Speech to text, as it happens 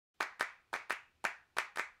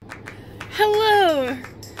Hello!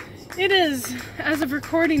 It is, as of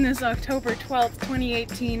recording this, October 12th,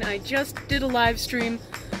 2018. I just did a live stream.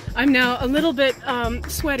 I'm now a little bit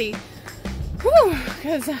sweaty. Whew,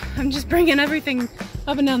 because I'm just bringing everything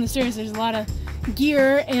up and down the stairs. There's a lot of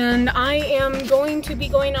gear, and I am going to be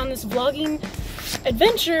going on this vlogging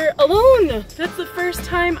adventure alone. That's the first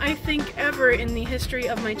time, I think, ever in the history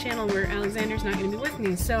of my channel where Alexander's not going to be with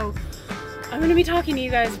me. So I'm going to be talking to you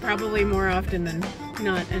guys probably more often than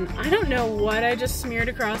not. And I don't know what I just smeared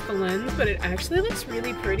across the lens, but it actually looks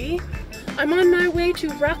really pretty. I'm on my way to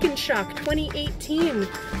Rock & Shock 2018,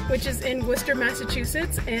 which is in Worcester,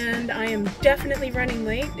 Massachusetts, and I am definitely running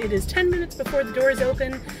late. It is 10 minutes before the doors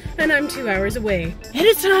open, and I'm 2 hours away. It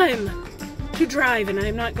is time to drive, and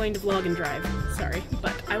I'm not going to vlog and drive. Sorry,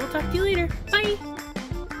 but I will talk to you later. Bye!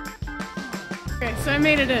 Okay, so I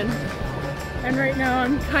made it in. And right now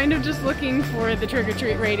I'm kind of just looking for the Trick or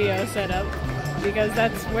Treat radio setup, because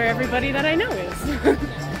that's where everybody that I know is.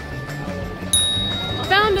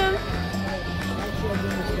 Found him!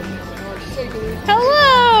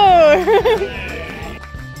 Hello!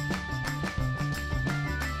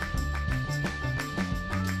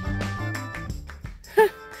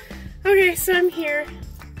 Okay, so I'm here.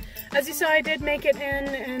 As you saw, I did make it in,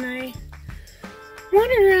 and I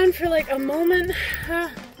wandered around for like a moment.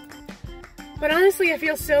 But honestly, I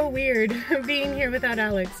feel so weird being here without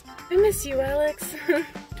Alex. I miss you, Alex.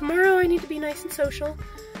 Tomorrow I need to be nice and social.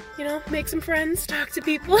 You know, make some friends, talk to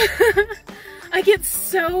people. I get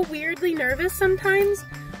so weirdly nervous sometimes,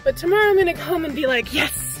 but tomorrow I'm gonna come and be like,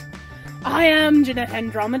 yes! I am Jeanette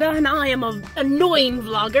Andromeda, and I am an annoying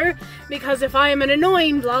vlogger, because if I am an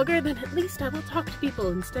annoying vlogger, then at least I will talk to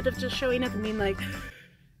people instead of just showing up and being like,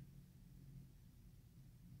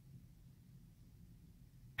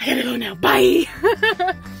 I gotta go now, bye!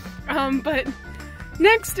 But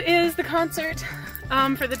next is the concert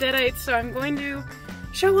for the Deadites, so I'm going to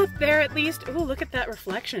show up there at least. Oh, look at that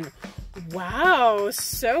reflection. Wow,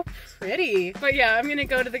 so pretty. But yeah, I'm gonna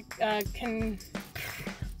go to the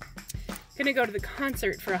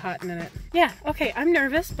concert for a hot minute. Yeah, okay, I'm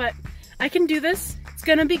nervous, but I can do this. It's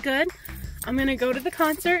gonna be good. I'm gonna go to the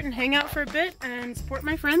concert and hang out for a bit and support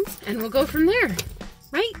my friends, and we'll go from there.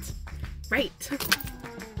 Right? Right.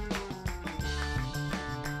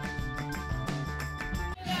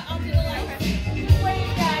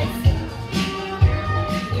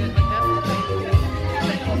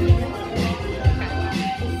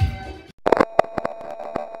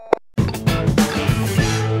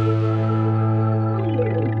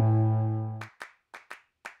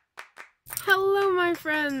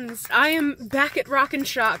 Friends, I am back at Rock &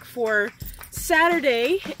 Shock for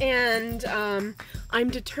Saturday, and I'm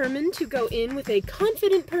determined to go in with a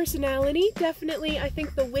confident personality. Definitely, I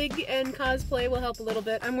think the wig and cosplay will help a little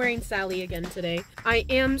bit. I'm wearing Sally again today. I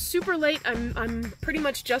am super late. I'm pretty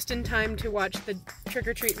much just in time to watch the Trick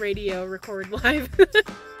or Treat radio record live.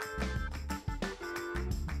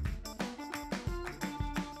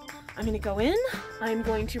 I'm gonna go in, I'm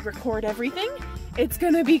going to record everything. It's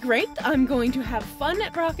gonna be great. I'm going to have fun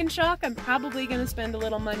at Rock & Shock. I'm probably gonna spend a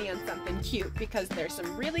little money on something cute, because there's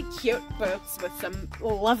some really cute booths with some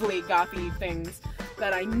lovely gothy things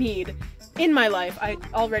that I need in my life. I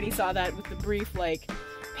already saw that with the brief, like,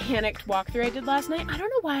 panicked walkthrough I did last night. I don't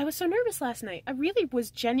know why I was so nervous last night. I really was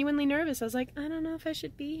genuinely nervous. I was like, I don't know if I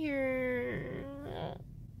should be here.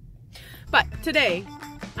 But today,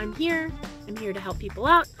 I'm here to help people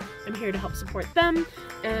out, I'm here to help support them,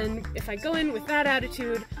 and if I go in with that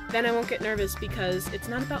attitude, then I won't get nervous, because it's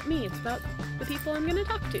not about me, it's about the people I'm gonna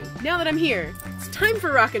talk to. Now that I'm here, it's time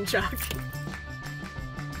for Rock & Shock.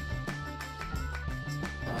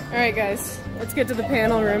 Alright guys, let's get to the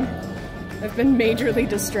panel room. I've been majorly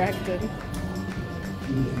distracted.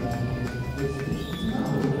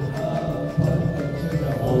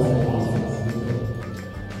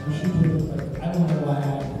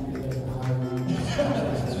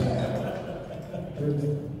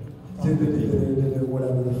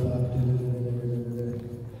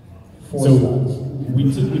 So we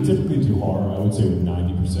typically do horror. I would say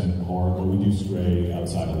 90% horror, but we do stray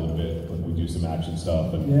outside a little bit. Like we do some action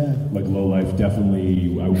stuff, and like Low Life,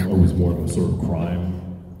 definitely. I was more of a sort of crime.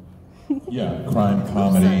 Yeah, crime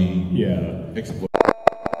comedy. Yeah.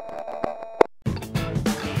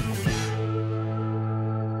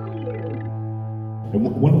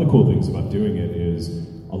 And one of the cool things about doing it is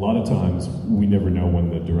a lot of times we never know when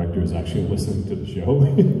the director is actually listening to the show,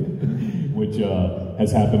 which has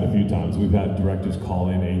happened a few times. We've had directors call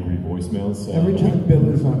in angry voicemails. Every time Bill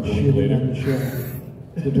is on shit on the show,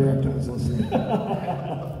 the director is listening.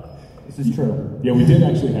 This is true. Yeah, we did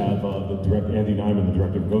actually have Andy Nyman, the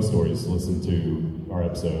director of Ghost Stories, listen to our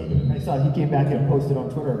episode. I saw he came back and posted on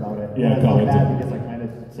Twitter about it. Yeah, I felt bad because I kind of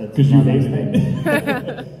said because you hated thing.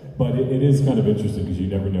 it. But it is kind of interesting because you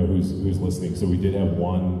never know who's listening. So we did have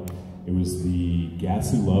one. It was the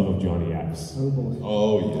Ghastly Love of Johnny X.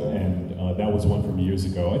 Oh yeah. And that was one from years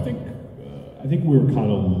ago. I think we were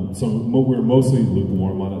we were mostly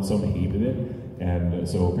lukewarm on it. Some hated it. And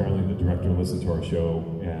so apparently the director listened to our show,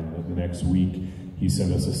 and the next week he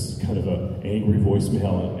sent us this kind of a angry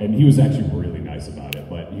voicemail, and he was actually really nice about it,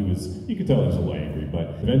 but you could tell he was a little angry,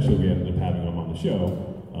 but eventually we ended up having him on the show,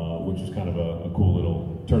 which was kind of a cool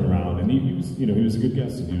little turnaround, and he was a good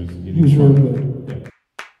guest, and he was really good. Yeah.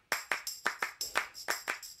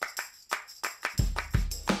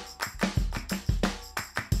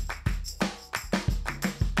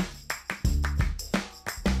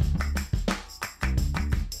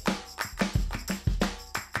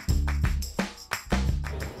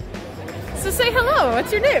 So say hello,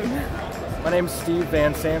 what's your name? My name's Steve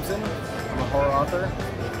Van Samson. I'm a horror author.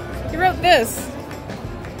 You wrote this.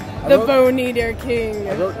 The Bone Eater King.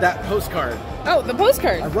 I wrote that postcard. Oh, the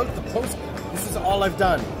postcard. I wrote the postcard. This is all I've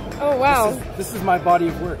done. Oh, wow. This is my body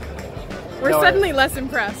of work. We're suddenly less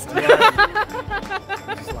impressed.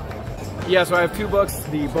 Yeah, so I have 2 books.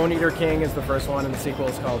 The Bone Eater King is the first one, and the sequel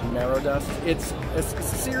is called Marrow Dust. It's a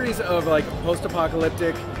series of like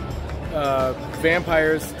post-apocalyptic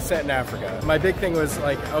vampires set in Africa. My big thing was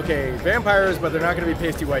like, okay, vampires, but they're not going to be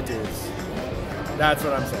pasty white dudes. That's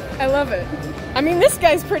what I'm saying. I love it. I mean, this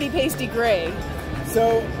guy's pretty pasty gray.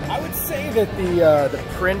 So I would say that the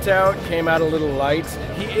printout came out a little light.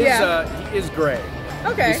 He is gray.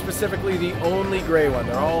 Okay. He's specifically the only gray one.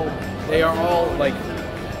 They are all like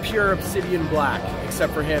pure obsidian black,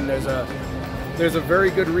 except for him. There's a very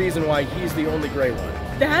good reason why he's the only gray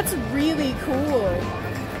one. That's really cool.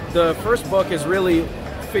 The first book is really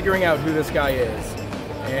figuring out who this guy is,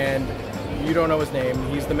 and you don't know his name.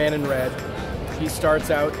 He's the man in red. He starts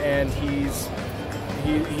out and he's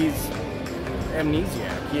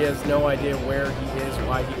amnesiac. He has no idea where he is,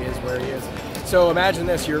 why he is, where he is. So imagine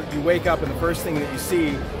this: you wake up and the first thing that you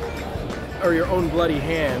see are your own bloody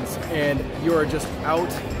hands, and you are just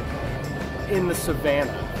out in the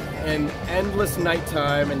savannah, and endless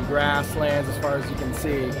nighttime and grasslands as far as you can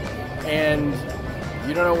see, and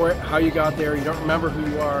you don't know how you got there, you don't remember who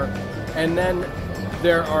you are, and then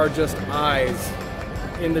there are just eyes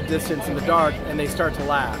in the distance in the dark, and they start to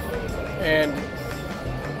laugh. And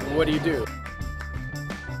what do you do?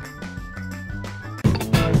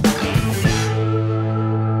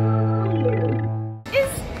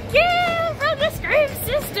 It's Gail from the Scream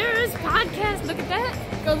Sisters podcast. Look at that.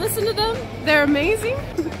 Go listen to them. They're amazing.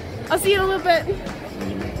 I'll see you in a little bit.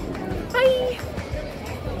 Bye.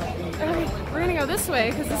 Alright, we're gonna go this way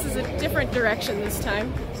because this is a different direction this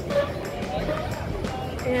time.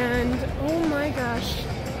 And oh my gosh,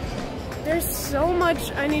 there's so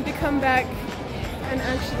much I need to come back and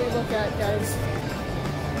actually look at, guys.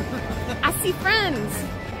 I see friends.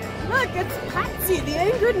 Look, it's Patsy, the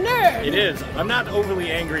angry nerd. It is. I'm not overly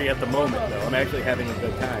angry at the moment, though. I'm actually having a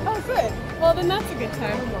good time. Oh, good. Well, then that's a good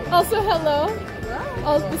time. Also, hello.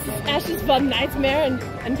 Oh, this is Ash's Fun Nightmare,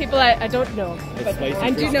 and people I don't know. But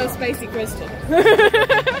I do know Spicy Kristen.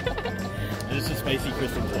 This is Spicy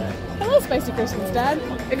Kristen's dad. Hello, Spicy Kristen's dad.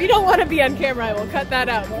 If you don't want to be on camera, I will cut that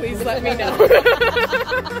out. Please let me know.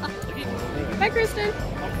 Bye, Kristen.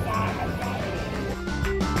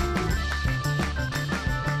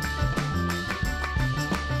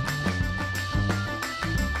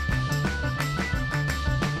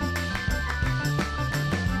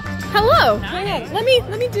 Hello. Hang on. Let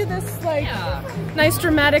me do this like nice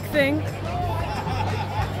dramatic thing.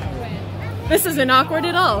 This isn't awkward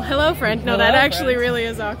at all. Hello, friend. No, that actually really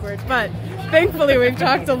is awkward. But thankfully, we've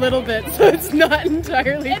talked a little bit, so it's not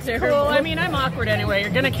entirely terrible. Cool. I mean, I'm awkward anyway.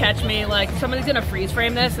 You're gonna catch me like somebody's gonna freeze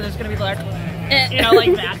frame this, and there's gonna be like, you know,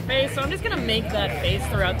 like that face. So I'm just gonna make that face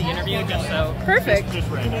throughout the interview, just so. Perfect. Just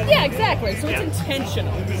right now. Yeah, exactly. So it's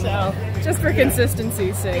intentional. So just for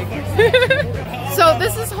consistency's sake. So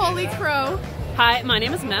this is Holy Crow. hi, my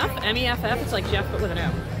name is Meff. M-E-F-F. It's like Jeff, but with an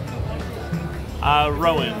M.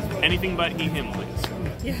 Rowan. Anything but he, him, please.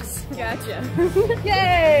 Yes. Gotcha.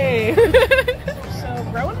 Yay! So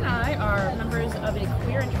Rowan and I are members of a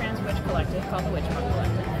queer and trans witch collective called the Witch Hunt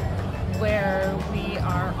Collective, where we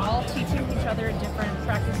are all teaching each other different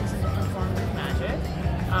practices and different forms of magic.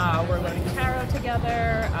 We're learning tarot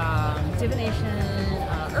together, divination,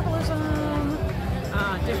 herbalism,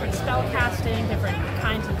 different spell casting, different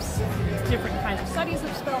kinds of studies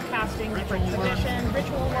of spell casting, different tradition,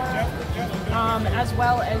 ritual work, as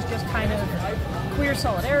well as just kind of queer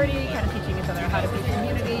solidarity, kind of teaching each other how to be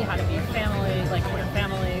community, how to be a family, like queer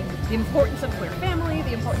family, the importance of queer family,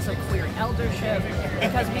 the importance of queer eldership,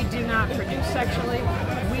 because we do not produce sexually,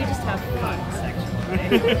 we just have fun sexually.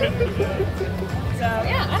 So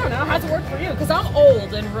yeah, I don't know, how's it work for you? Because I'm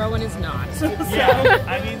old and Rowan is not. So. Yeah,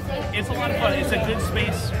 I mean, it's a lot of fun. It's a good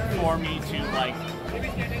space for me to like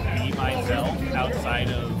be myself outside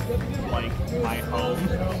of like my home.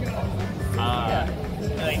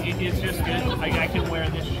 Like, it's just good. Like, I can wear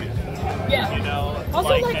this shit. Yeah. You know, Also,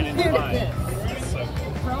 like and it's fun. this. So,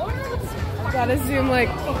 I gotta zoom, like,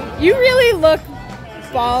 you really look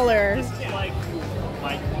baller.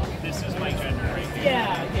 like this is my gender right here.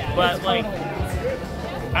 Yeah. But like,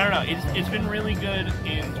 I don't know. It's been really good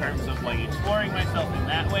in terms of like exploring myself in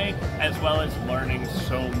that way, as well as learning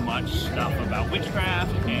so much stuff about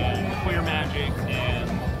witchcraft and queer magic, and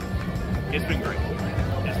it's been great.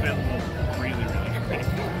 It's been really great.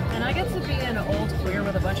 And I get to be an old queer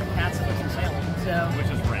with a bunch of cats that lives in Salem, so Which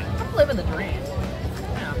is great. I'm living the dream.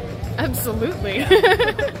 Yeah. Absolutely.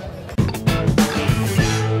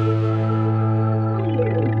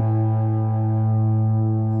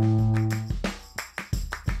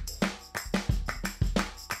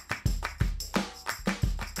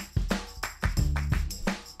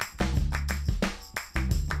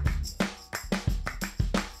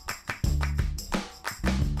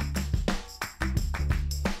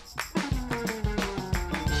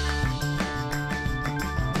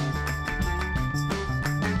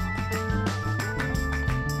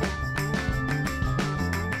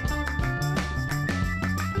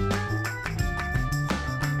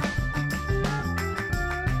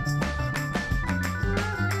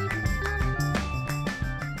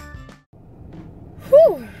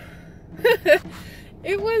 Whew.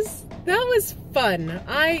 That was fun.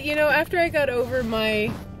 After I got over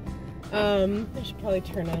my, I should probably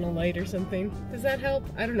turn on a light or something. Does that help?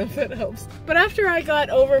 I don't know if that helps. But after I got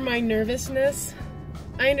over my nervousness,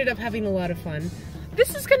 I ended up having a lot of fun.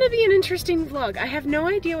 This is gonna be an interesting vlog. I have no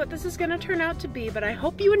idea what this is gonna turn out to be, but I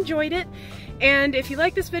hope you enjoyed it. And if you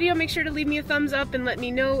like this video, make sure to leave me a thumbs up and let me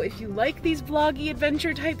know if you like these vloggy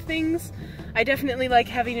adventure type things. I definitely like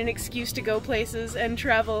having an excuse to go places and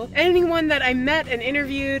travel. Anyone that I met and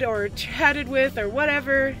interviewed or chatted with or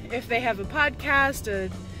whatever, if they have a podcast, a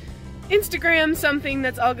Instagram, something,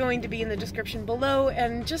 that's all going to be in the description below.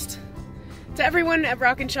 And just to everyone at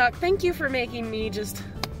Rock and Shock, thank you for making me just...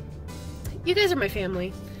 You guys are my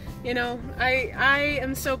family. You know, I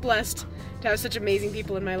am so blessed to have such amazing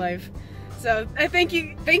people in my life. So I thank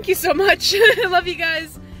you so much. I love you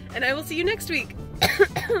guys, and I will see you next week.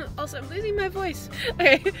 Also, I'm losing my voice.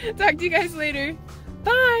 Okay, talk to you guys later.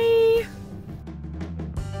 Bye!